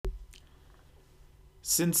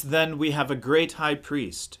Since then we have a great high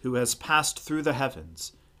priest who has passed through the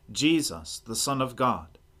heavens, Jesus, the Son of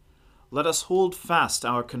God. Let us hold fast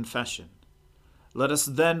our confession. Let us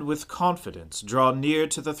then with confidence draw near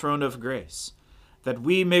to the throne of grace, that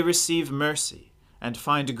we may receive mercy and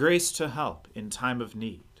find grace to help in time of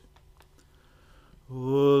need.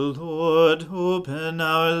 O Lord, open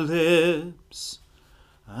our lips,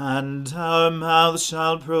 and our mouths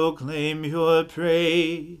shall proclaim your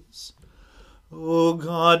praise. O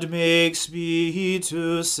God, make speed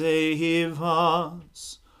to save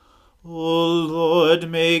us. O Lord,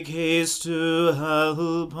 make haste to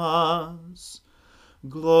help us.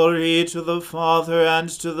 Glory to the Father, and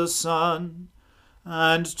to the Son,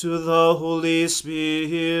 and to the Holy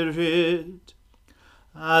Spirit,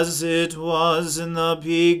 as it was in the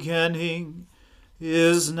beginning,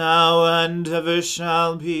 is now, and ever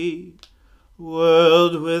shall be,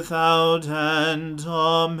 world without end.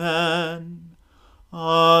 Amen.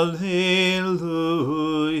 Alleluia.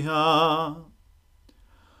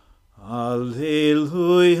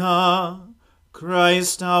 Alleluia.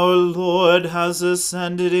 Christ our Lord has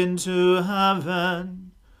ascended into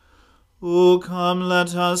heaven. O come,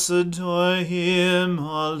 let us adore him.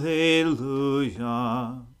 Alleluia.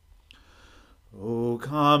 O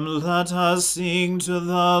come, let us sing to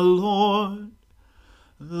the Lord.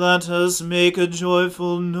 Let us make a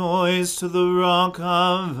joyful noise to the rock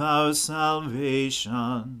of our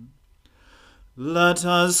salvation. Let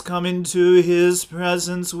us come into his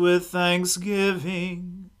presence with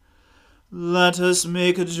thanksgiving. Let us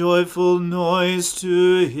make a joyful noise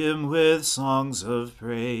to him with songs of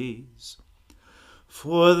praise.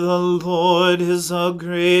 For the Lord is a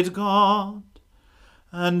great God,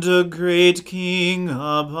 and a great King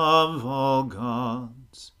above all gods.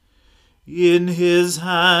 In his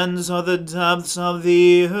hands are the depths of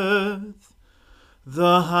the earth.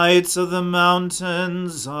 The heights of the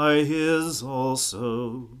mountains are his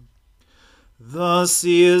also. The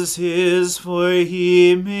sea is his, for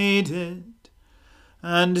he made it,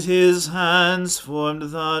 and his hands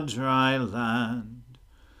formed the dry land.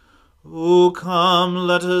 O come,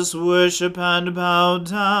 let us worship and bow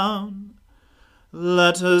down.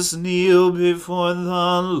 Let us kneel before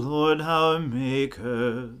the Lord our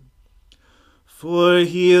Maker. For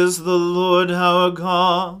he is the Lord our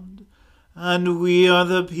God, and we are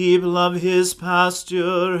the people of his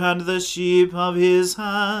pasture and the sheep of his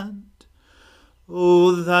hand.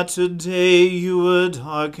 O that today you would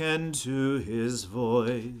hearken to his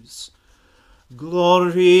voice.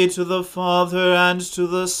 Glory to the Father, and to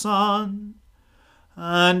the Son,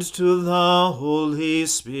 and to the Holy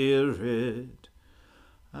Spirit,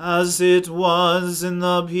 as it was in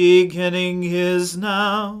the beginning, is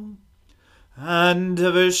now, and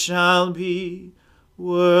ever shall be,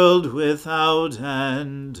 world without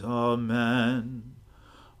end. Amen.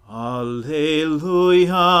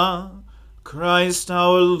 Alleluia. Christ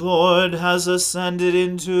our Lord has ascended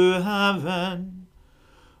into heaven.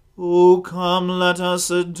 O come, let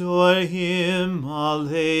us adore him.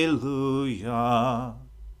 Alleluia.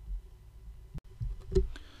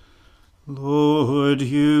 Lord,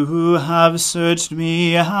 you have searched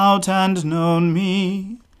me out and known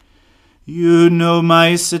me. You know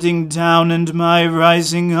my sitting down and my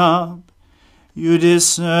rising up. You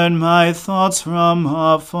discern my thoughts from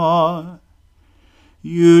afar.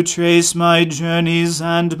 You trace my journeys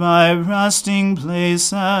and my resting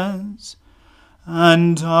places,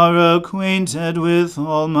 and are acquainted with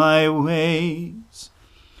all my ways.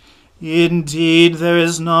 Indeed, there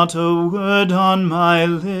is not a word on my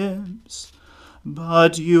lips,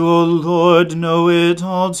 but you, O Lord, know it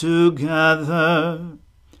altogether.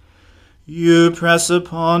 You press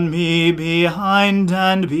upon me behind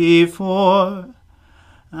and before,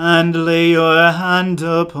 and lay your hand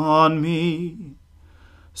upon me.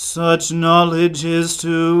 Such knowledge is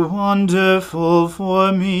too wonderful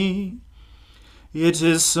for me. It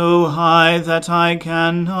is so high that I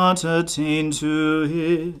cannot attain to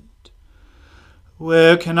it.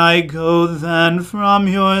 Where can I go then from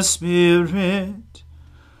your Spirit?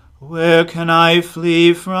 Where can I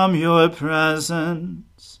flee from your presence?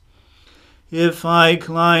 If I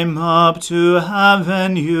climb up to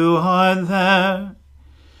heaven, you are there.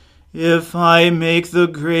 If I make the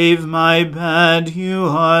grave my bed, you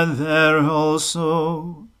are there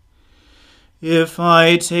also. If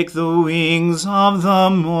I take the wings of the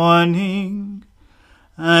morning,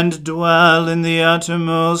 and dwell in the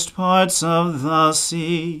uttermost parts of the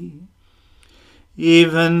sea,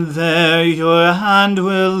 even there your hand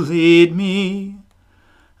will lead me,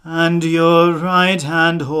 and your right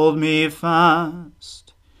hand hold me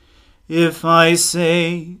fast. If I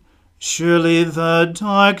say, Surely the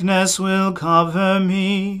darkness will cover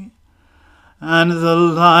me, and the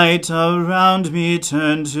light around me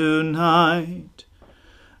turn to night.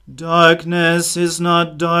 Darkness is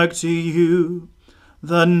not dark to you,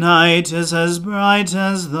 the night is as bright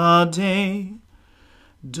as the day.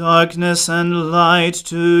 Darkness and light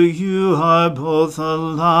to you are both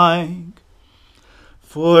alike.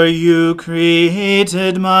 For you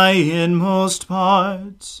created my inmost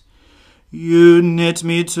parts. You knit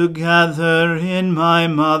me together in my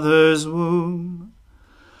mother's womb.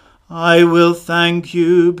 I will thank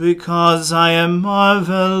you because I am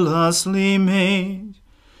marvelously made.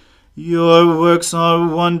 Your works are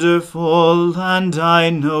wonderful, and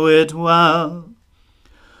I know it well.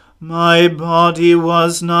 My body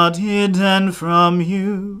was not hidden from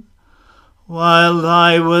you, while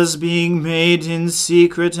I was being made in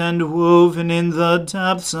secret and woven in the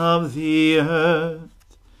depths of the earth.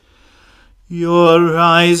 Your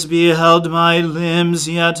eyes beheld my limbs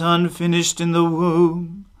yet unfinished in the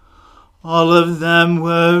womb. All of them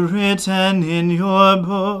were written in your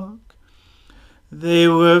book. They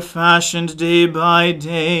were fashioned day by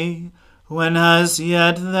day, when as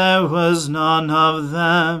yet there was none of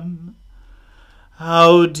them.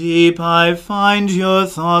 How deep I find your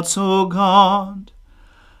thoughts, O God!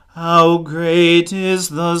 How great is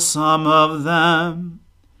the sum of them!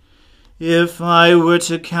 If I were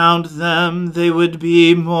to count them, they would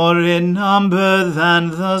be more in number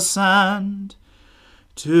than the sand.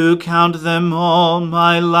 To count them all,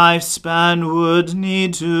 my lifespan would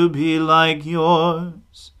need to be like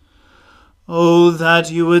yours. Oh,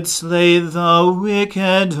 that you would slay the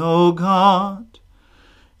wicked, O God!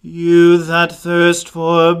 You that thirst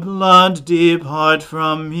for blood, depart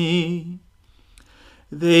from me.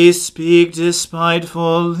 They speak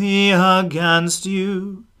despitefully against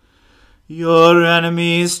you. Your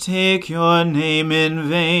enemies take your name in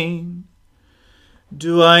vain.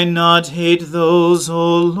 Do I not hate those,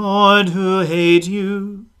 O Lord, who hate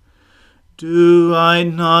you? Do I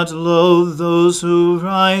not loathe those who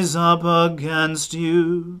rise up against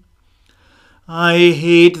you? I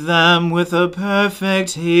hate them with a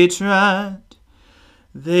perfect hatred.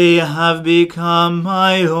 They have become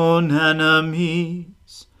my own enemies.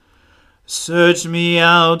 Search me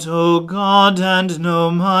out, O God, and know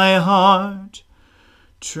my heart.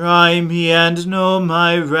 Try me and know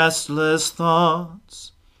my restless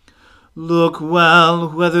thoughts. Look well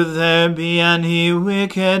whether there be any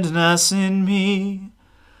wickedness in me,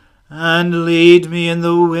 and lead me in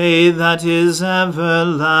the way that is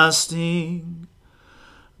everlasting.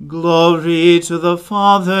 Glory to the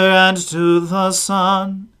Father, and to the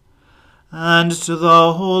Son, and to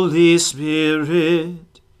the Holy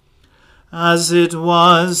Spirit, as it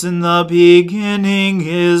was in the beginning,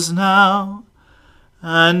 is now,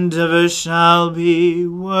 and ever shall be,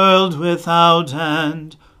 world without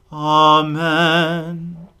end.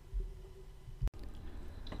 Amen.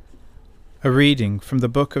 A reading from the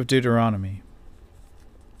book of Deuteronomy.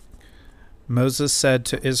 Moses said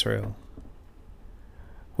to Israel,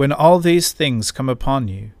 When all these things come upon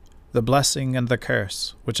you, the blessing and the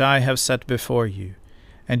curse, which I have set before you,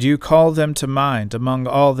 and you call them to mind among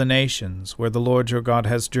all the nations where the Lord your God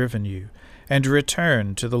has driven you, and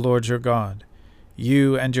return to the Lord your God,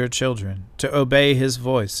 you and your children, to obey his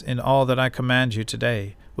voice in all that I command you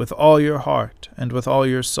today, with all your heart and with all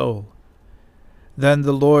your soul. Then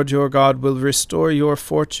the Lord your God will restore your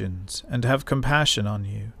fortunes and have compassion on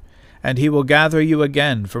you, and he will gather you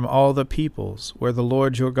again from all the peoples where the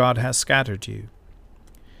Lord your God has scattered you.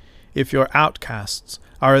 If your outcasts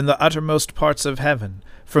are in the uttermost parts of heaven,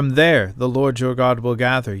 from there the Lord your God will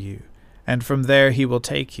gather you, and from there he will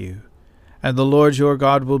take you. And the Lord your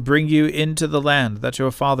God will bring you into the land that your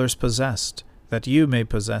fathers possessed, that you may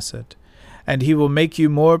possess it, and he will make you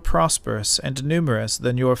more prosperous and numerous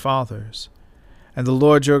than your fathers. And the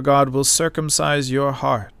Lord your God will circumcise your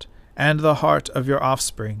heart, and the heart of your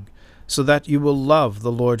offspring, so that you will love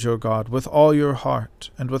the Lord your God with all your heart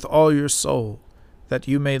and with all your soul, that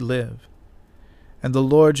you may live. And the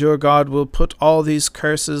Lord your God will put all these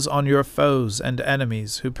curses on your foes and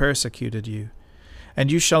enemies who persecuted you,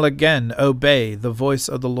 and you shall again obey the voice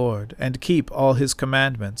of the Lord, and keep all his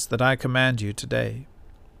commandments that I command you today.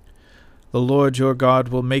 The Lord your God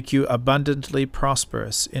will make you abundantly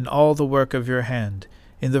prosperous in all the work of your hand,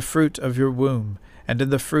 in the fruit of your womb, and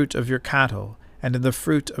in the fruit of your cattle, and in the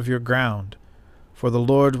fruit of your ground. For the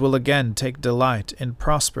Lord will again take delight in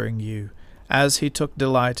prospering you, as he took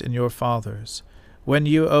delight in your fathers, when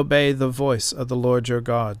you obey the voice of the Lord your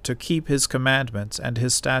God, to keep his commandments and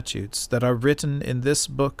his statutes that are written in this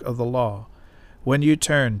book of the law, when you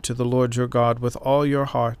turn to the Lord your God with all your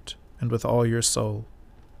heart and with all your soul.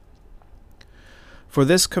 For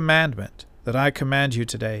this commandment that I command you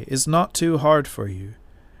today is not too hard for you,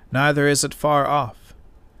 neither is it far off.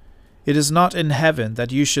 It is not in heaven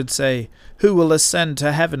that you should say, Who will ascend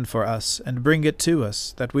to heaven for us, and bring it to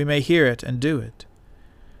us, that we may hear it and do it?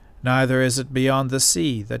 Neither is it beyond the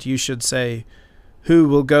sea that you should say, Who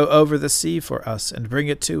will go over the sea for us, and bring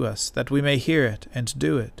it to us, that we may hear it and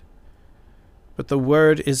do it? But the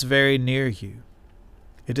word is very near you.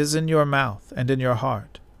 It is in your mouth and in your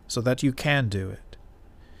heart, so that you can do it.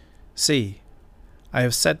 See, I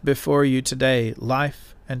have set before you today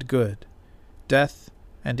life and good, death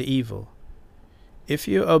and evil. If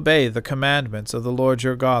you obey the commandments of the Lord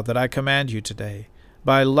your God that I command you today,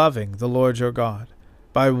 by loving the Lord your God,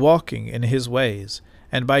 by walking in his ways,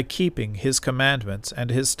 and by keeping his commandments and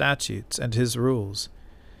his statutes and his rules,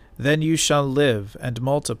 then you shall live and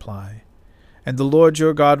multiply, and the Lord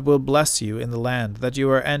your God will bless you in the land that you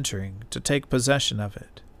are entering to take possession of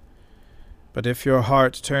it. But if your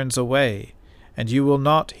heart turns away, and you will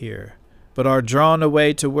not hear, but are drawn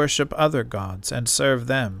away to worship other gods and serve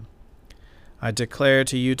them, I declare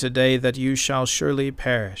to you today that you shall surely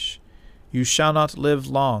perish. You shall not live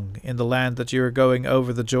long in the land that you are going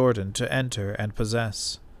over the Jordan to enter and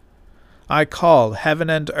possess. I call heaven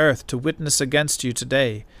and earth to witness against you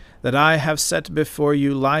today that I have set before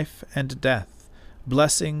you life and death,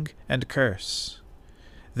 blessing and curse.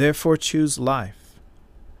 Therefore choose life,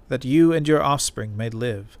 that you and your offspring may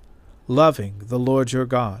live, loving the Lord your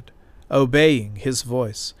God, obeying his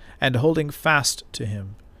voice, and holding fast to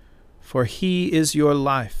him. For he is your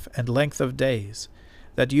life and length of days,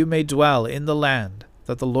 that you may dwell in the land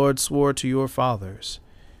that the Lord swore to your fathers,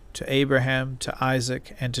 to Abraham, to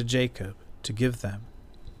Isaac, and to Jacob, to give them.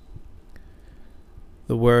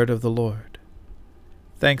 The word of the Lord.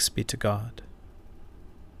 Thanks be to God.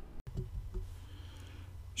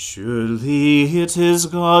 Surely it is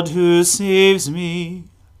God who saves me.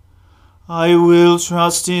 I will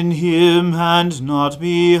trust in him and not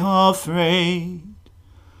be afraid.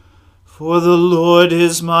 For the Lord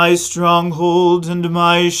is my stronghold and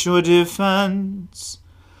my sure defense,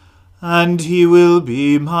 and he will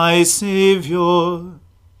be my Saviour.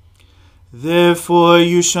 Therefore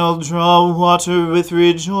you shall draw water with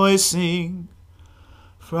rejoicing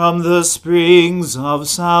from the springs of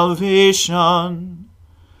salvation.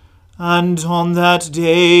 And on that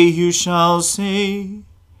day you shall say,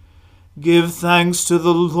 Give thanks to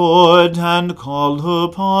the Lord and call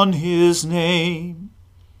upon his name.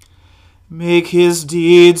 Make his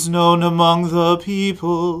deeds known among the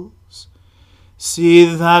peoples. See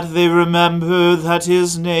that they remember that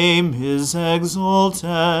his name is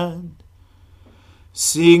exalted.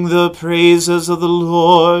 Sing the praises of the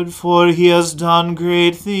Lord, for he has done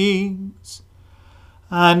great things,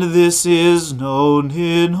 and this is known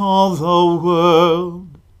in all the world.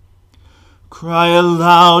 Cry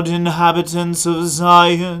aloud, inhabitants of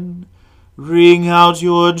Zion, ring out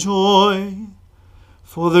your joy,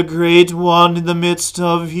 for the great one in the midst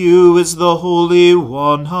of you is the Holy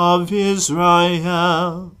One of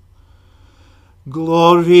Israel.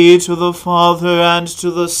 Glory to the Father, and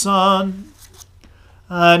to the Son,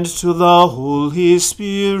 and to the Holy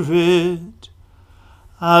Spirit,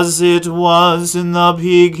 as it was in the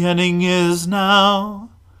beginning, is now,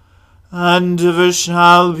 and ever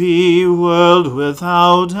shall be, world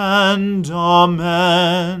without end.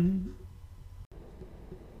 Amen.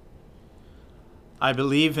 I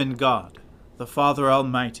believe in God, the Father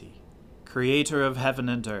Almighty, creator of heaven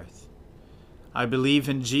and earth. I believe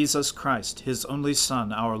in Jesus Christ, his only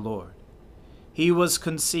Son, our Lord. He was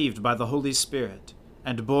conceived by the Holy Spirit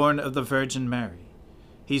and born of the Virgin Mary.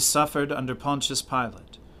 He suffered under Pontius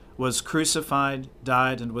Pilate, was crucified,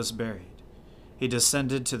 died, and was buried. He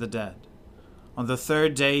descended to the dead. On the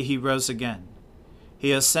third day he rose again.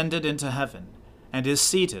 He ascended into heaven, and is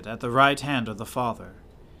seated at the right hand of the Father.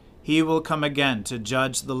 He will come again to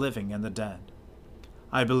judge the living and the dead.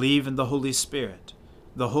 I believe in the Holy Spirit,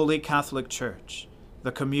 the Holy Catholic Church,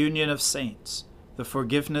 the communion of saints, the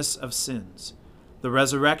forgiveness of sins, the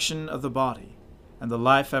resurrection of the body, and the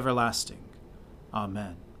life everlasting.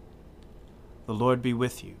 Amen. The Lord be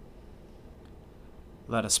with you.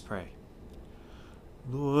 Let us pray.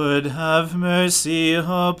 Lord, have mercy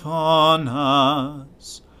upon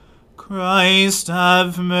us. Christ,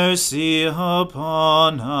 have mercy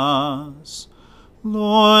upon us.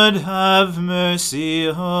 Lord, have mercy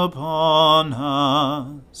upon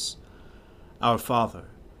us. Our Father,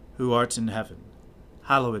 who art in heaven,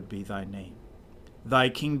 hallowed be thy name. Thy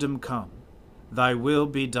kingdom come, thy will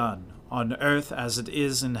be done, on earth as it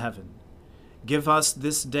is in heaven. Give us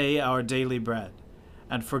this day our daily bread,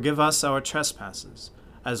 and forgive us our trespasses,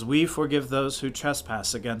 as we forgive those who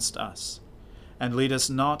trespass against us. And lead us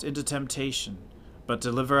not into temptation, but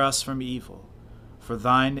deliver us from evil. For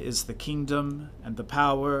thine is the kingdom, and the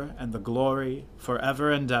power, and the glory, forever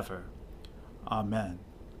and ever. Amen.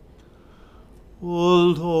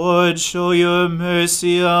 O Lord, show your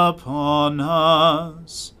mercy upon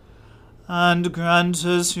us, and grant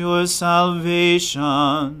us your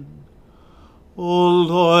salvation. O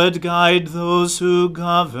Lord, guide those who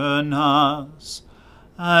govern us,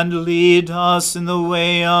 and lead us in the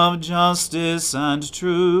way of justice and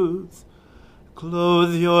truth.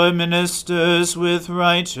 Clothe your ministers with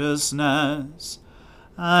righteousness,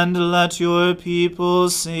 and let your people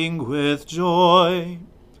sing with joy.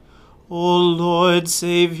 O Lord,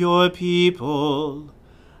 save your people,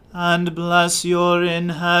 and bless your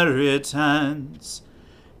inheritance.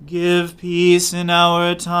 Give peace in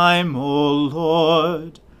our time, O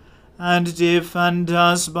Lord, and defend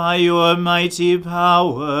us by your mighty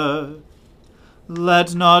power.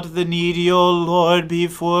 Let not the needy, O Lord, be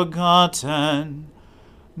forgotten,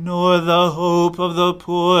 nor the hope of the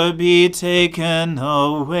poor be taken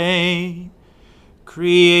away.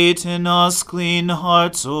 Create in us clean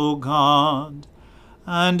hearts, O God,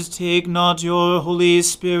 and take not your Holy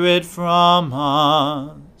Spirit from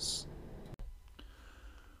us.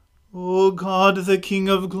 O God, the King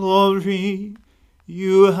of glory,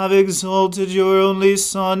 you have exalted your only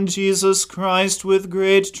Son, Jesus Christ, with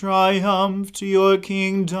great triumph to your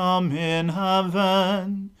kingdom in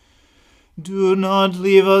heaven. Do not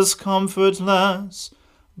leave us comfortless,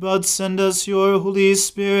 but send us your Holy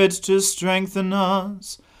Spirit to strengthen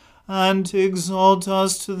us, and exalt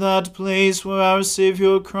us to that place where our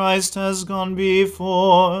Saviour Christ has gone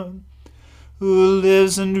before, who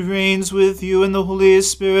lives and reigns with you in the Holy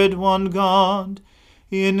Spirit, one God,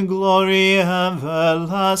 in glory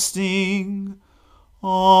everlasting.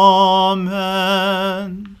 Amen.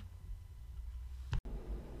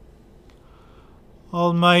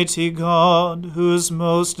 Almighty God, whose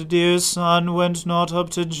most dear Son went not up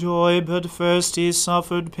to joy, but first he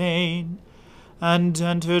suffered pain, and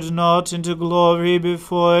entered not into glory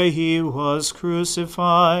before he was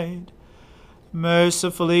crucified,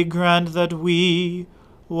 mercifully grant that we,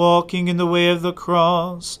 walking in the way of the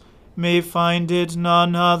cross, may find it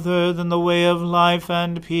none other than the way of life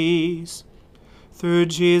and peace. Through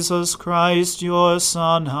Jesus Christ, your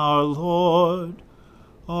Son, our Lord.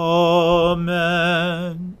 Amen.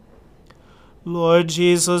 Lord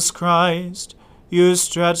Jesus Christ, you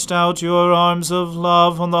stretched out your arms of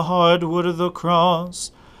love on the hard wood of the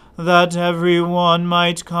cross, that every one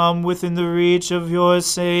might come within the reach of your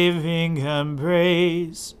saving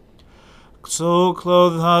embrace. So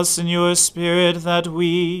clothe us in your Spirit that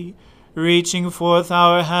we, reaching forth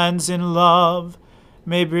our hands in love,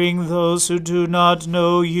 may bring those who do not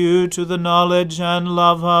know you to the knowledge and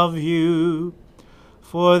love of you,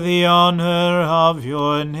 for the honor of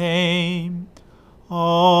your name.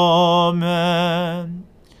 Amen.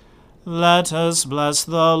 Let us bless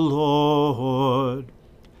the Lord.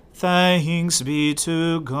 Thanks be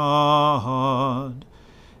to God.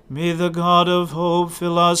 May the God of hope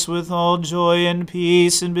fill us with all joy and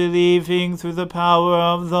peace in believing through the power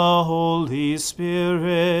of the Holy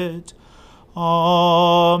Spirit.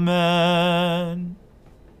 Amen.